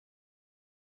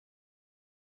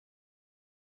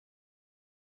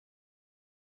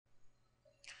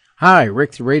Hi,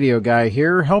 Rick the Radio Guy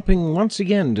here, helping once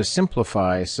again to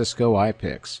simplify Cisco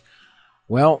IPICS.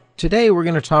 Well, today we're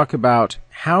going to talk about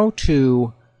how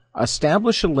to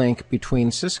establish a link between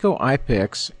Cisco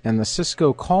IPICS and the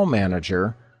Cisco Call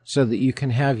Manager so that you can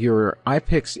have your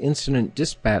IPICS Incident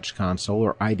Dispatch Console,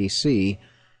 or IDC,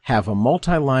 have a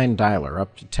multi-line dialer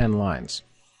up to 10 lines.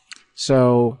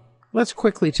 So let's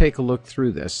quickly take a look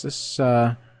through this. This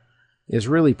is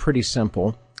really pretty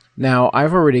simple. Now,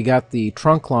 I've already got the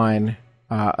trunk line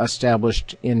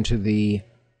established into the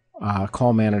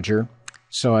call manager,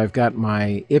 so I've got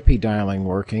my IPI dialing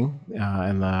working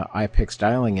and the IPICS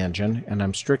dialing engine, and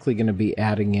I'm strictly going to be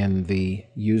adding in the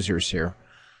users here.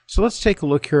 So let's take a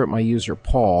look here at my user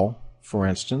Paul, for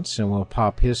instance, and we'll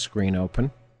pop his screen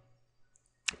open.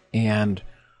 And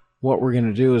what we're going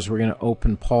to do is we're going to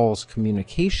open Paul's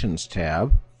Communications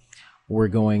tab. We're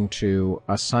going to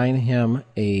assign him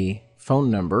a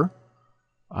phone number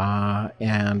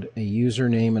and a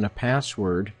username and a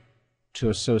password to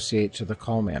associate to the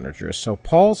call manager. So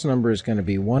Paul's number is going to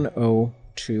be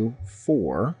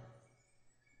 1024,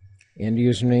 and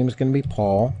username is going to be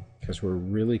Paul, because we're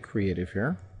really creative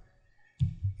here.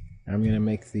 I'm going to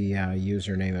make the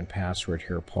username and password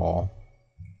here Paul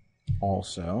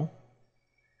also.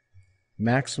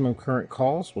 Maximum current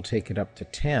calls, we'll take it up to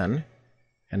 10,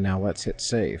 and now let's hit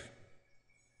save.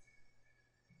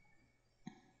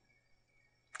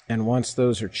 And once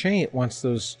those are changed, once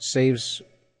those saves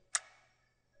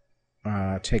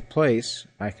take place,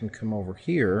 I can come over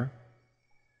here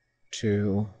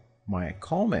to my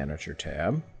Call Manager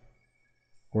tab,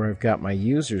 where I've got my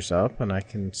users up, and I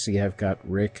can see I've got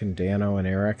Rick and Dano and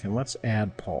Eric, and let's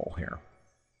add Paul here.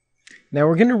 Now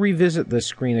we're going to revisit this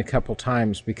screen a couple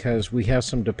times because we have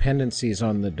some dependencies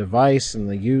on the device and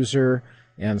the user,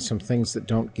 and some things that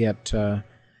don't get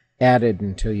added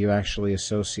until you actually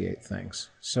associate things.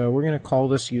 So we're going to call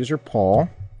this user Paul,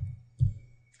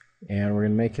 and we're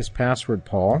going to make his password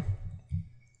Paul,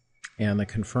 and the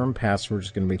confirmed password is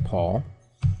going to be Paul,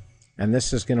 and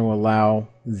this is going to allow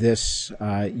this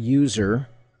user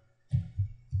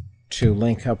to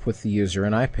link up with the user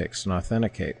in IPICS and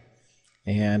authenticate.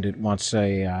 And it wants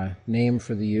a name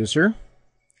for the user,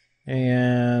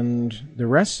 and the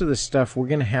rest of the stuff we're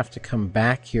going to have to come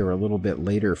back here a little bit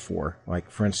later for,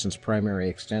 like for instance primary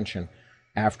extension,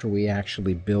 after we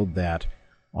actually build that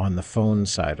on the phone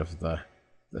side of the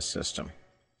system.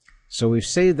 So we've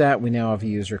saved that. We now have a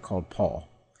user called Paul.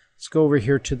 Let's go over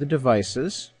here to the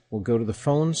devices. We'll go to the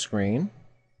phone screen.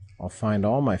 I'll find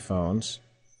all my phones,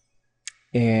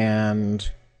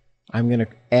 and I'm going to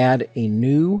add a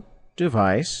new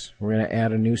device. We're going to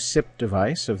add a new SIP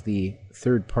device of the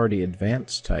third-party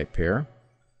advanced type here.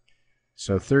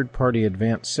 So third-party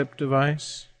advanced SIP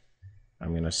device.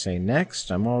 I'm going to say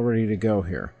next. I'm all ready to go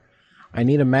here. I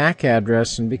need a MAC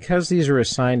address, and because these are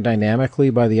assigned dynamically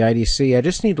by the IDC, I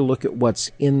just need to look at what's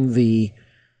in the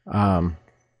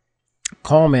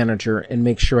call manager and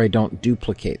make sure I don't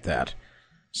duplicate that.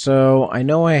 So I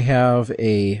know I have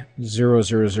a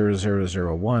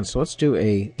 0000001, so let's do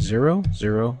a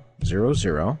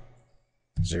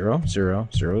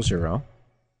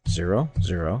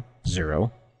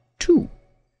 000000000002.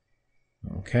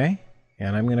 Okay,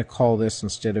 and I'm going to call this,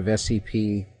 instead of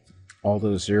SEP, all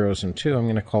those zeros and 2, I'm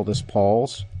going to call this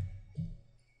Paul's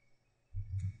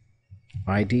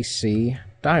IDC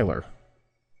Dialer.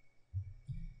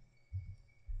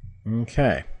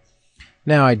 Okay.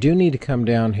 Now I do need to come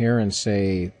down here and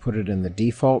say put it in the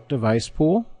default device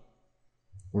pool.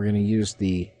 We're going to use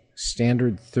the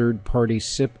standard third-party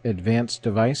SIP advanced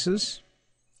devices,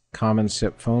 common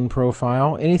SIP phone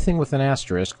profile, anything with an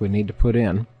asterisk we need to put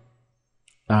in.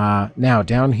 Now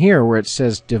down here where it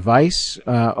says device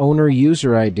owner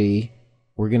user ID,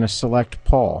 we're going to select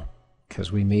Paul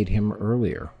because we made him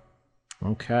earlier.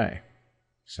 Okay,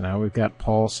 so now we've got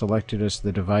Paul selected as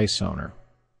the device owner.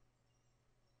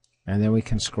 And then we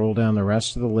can scroll down the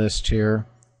rest of the list here,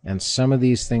 and some of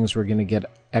these things we're going to get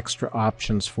extra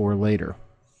options for later.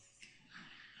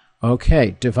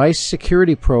 Okay, device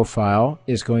security profile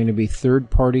is going to be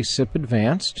third-party SIP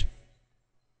advanced.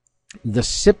 The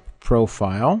SIP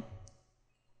profile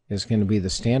is going to be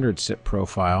the standard SIP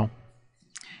profile.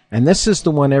 And this is the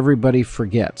one everybody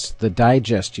forgets, the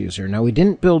digest user. Now, we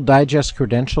didn't build digest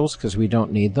credentials because we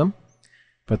don't need them,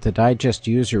 but the digest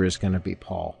user is going to be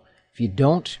Paul. If you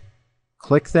don't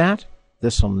click that,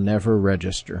 this will never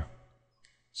register.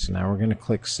 So now we're going to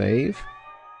click Save,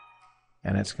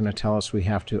 and it's going to tell us we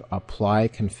have to apply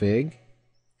config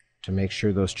to make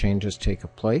sure those changes take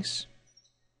place.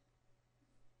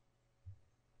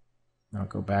 I'll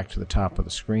go back to the top of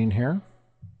the screen here.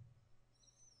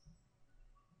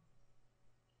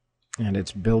 and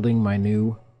it's building my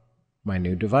new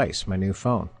device, my new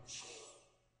phone.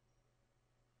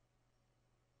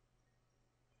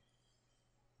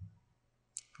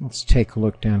 Let's take a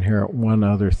look down here at one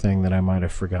other thing that I might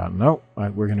have forgotten. Oh,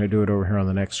 we're going to do it over here on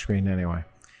the next screen anyway.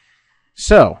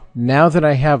 So, now that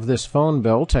I have this phone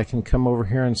built, I can come over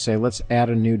here and say, let's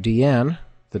add a new DN,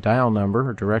 the dial number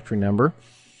or directory number,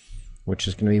 which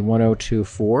is going to be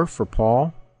 1024 for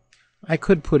Paul. I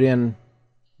could put in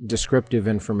descriptive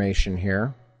information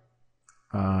here.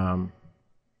 So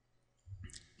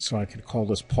I could call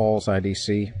this Paul's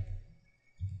IDC.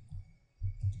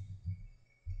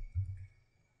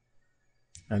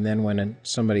 And then when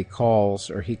somebody calls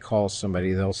or he calls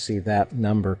somebody, they'll see that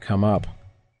number come up.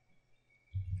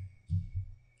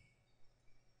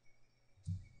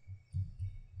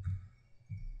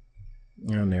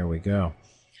 And there we go.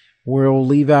 We'll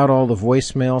leave out all the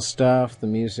voicemail stuff, the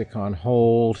music on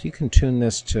hold. You can tune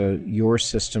this to your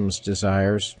system's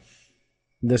desires.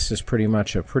 This is pretty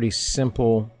much a pretty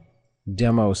simple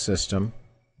demo system.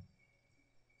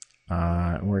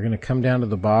 We're going to come down to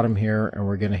the bottom here and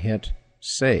we're going to hit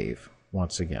save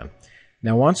once again.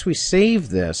 Now once we save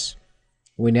this,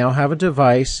 we now have a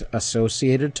device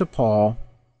associated to Paul,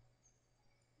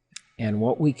 and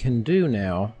what we can do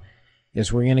now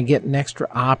is we're going to get an extra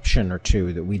option or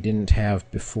two that we didn't have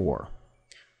before.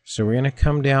 So we're going to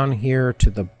come down here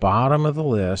to the bottom of the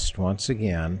list once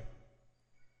again,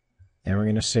 and we're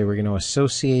going to say we're going to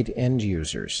associate end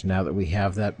users now that we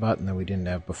have that button that we didn't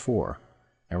have before.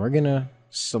 And we're going to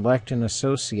select and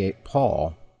associate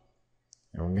Paul,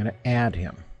 and we're going to add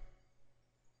him.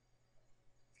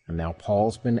 And now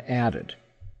Paul's been added.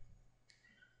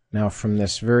 Now from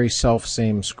this very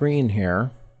self-same screen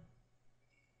here,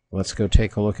 let's go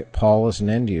take a look at Paul as an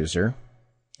end user.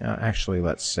 Actually,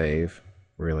 let's save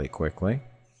really quickly.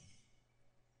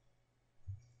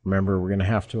 Remember, we're going to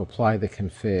have to apply the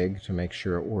config to make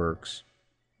sure it works.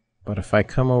 But if I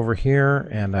come over here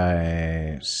and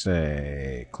I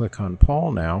say, click on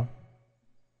Paul now,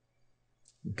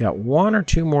 we've got one or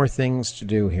two more things to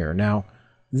do here. Now,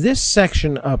 this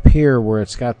section up here where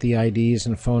it's got the IDs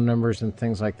and phone numbers and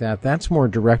things like that, that's more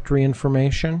directory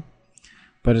information.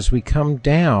 But as we come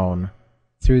down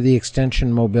through the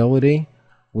extension mobility,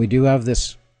 we do have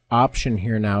this option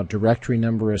here now, directory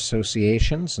number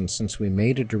associations. And since we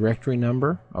made a directory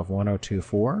number of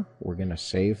 1024, we're going to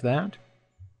save that.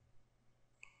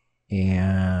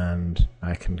 And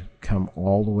I can come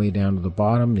all the way down to the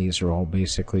bottom. These are all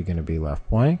basically going to be left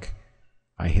blank.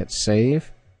 I hit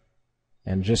save.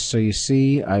 And just so you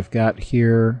see, I've got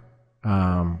here,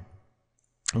 I've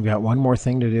got one more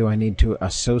thing to do. I need to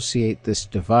associate this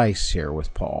device here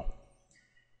with Paul.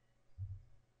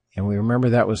 And we remember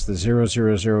that was the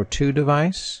 0002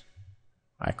 device.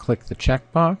 I click the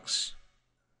checkbox.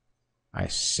 I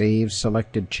save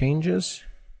selected changes.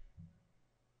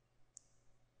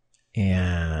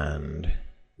 And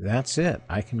that's it.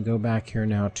 I can go back here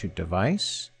now to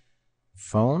device,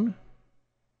 phone,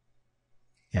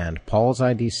 and Paul's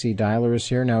IDC Dialer is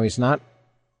here. Now he's not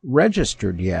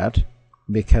registered yet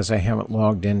because I haven't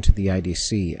logged into the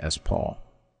IDC as Paul.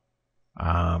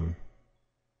 But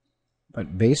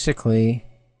basically,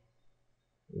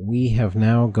 we have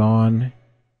now gone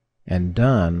and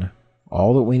done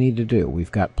all that we need to do.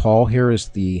 We've got Paul here as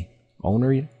the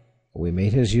owner. We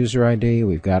made his user ID.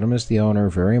 We've got him as the owner.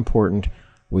 Very important.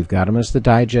 We've got him as the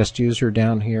digest user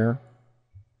down here.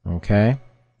 Okay.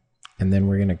 And then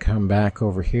we're going to come back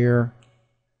over here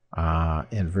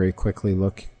and very quickly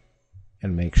look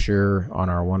and make sure on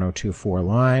our 1024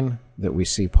 line that we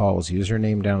see Paul's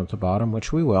username down at the bottom,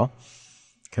 which we will,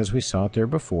 because we saw it there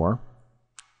before.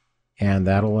 And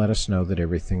that'll let us know that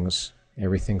everything's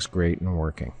great and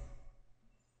working.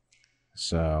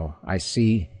 So I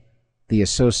see the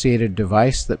associated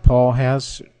device that Paul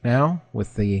has now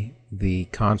with the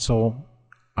console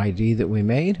ID that we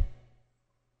made.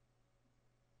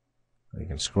 We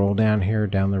can scroll down here,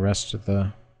 down the rest of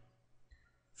the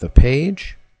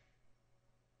page.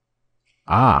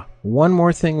 One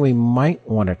more thing we might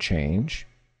want to change.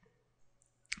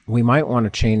 We might want to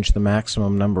change the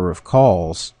maximum number of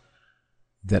calls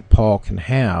that Paul can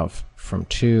have from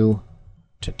 2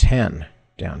 to 10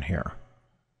 down here.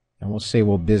 And we'll say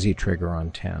we'll busy trigger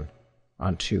on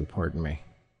 2, pardon me.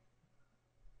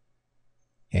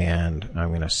 And I'm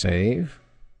going to save.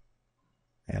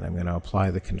 And I'm going to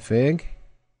apply the config.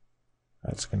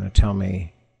 That's going to tell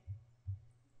me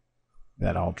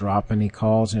that I'll drop any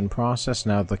calls in process.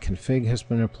 Now the config has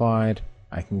been applied.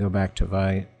 I can go back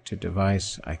to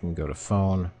device. I can go to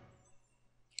phone.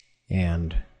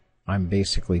 And I'm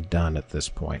basically done at this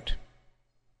point.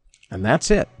 And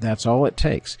that's it. That's all it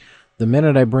takes. the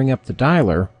minute I bring up the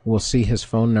dialer, we'll see his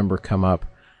phone number come up,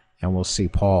 and we'll see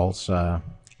Paul's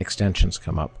extensions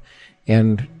come up.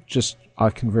 And just,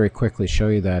 I can very quickly show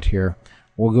you that here.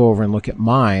 We'll go over and look at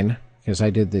mine, because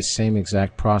I did this same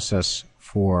exact process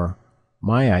for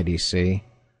my IDC.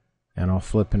 And I'll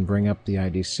flip and bring up the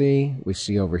IDC. We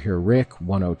see over here Rick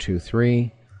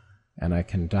 1023, and I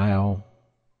can dial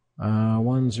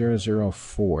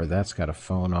 1004. That's got a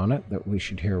phone on it that we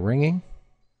should hear ringing.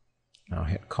 I'll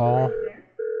hit call.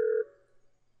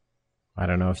 I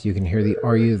don't know if you can hear the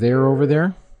 "Are you there" over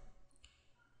there,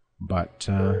 but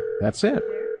that's it.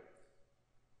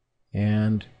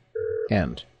 And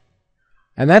end.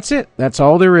 And that's it. That's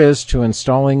all there is to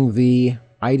installing the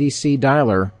IDC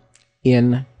dialer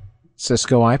in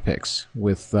Cisco IPICS.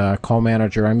 With Call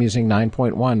Manager, I'm using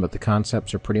 9.1, but the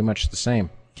concepts are pretty much the same.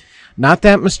 Not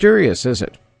that mysterious, is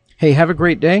it? Hey, have a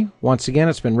great day. Once again,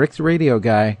 it's been Rick the Radio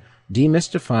Guy,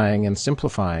 demystifying and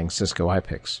simplifying Cisco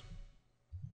IPICS.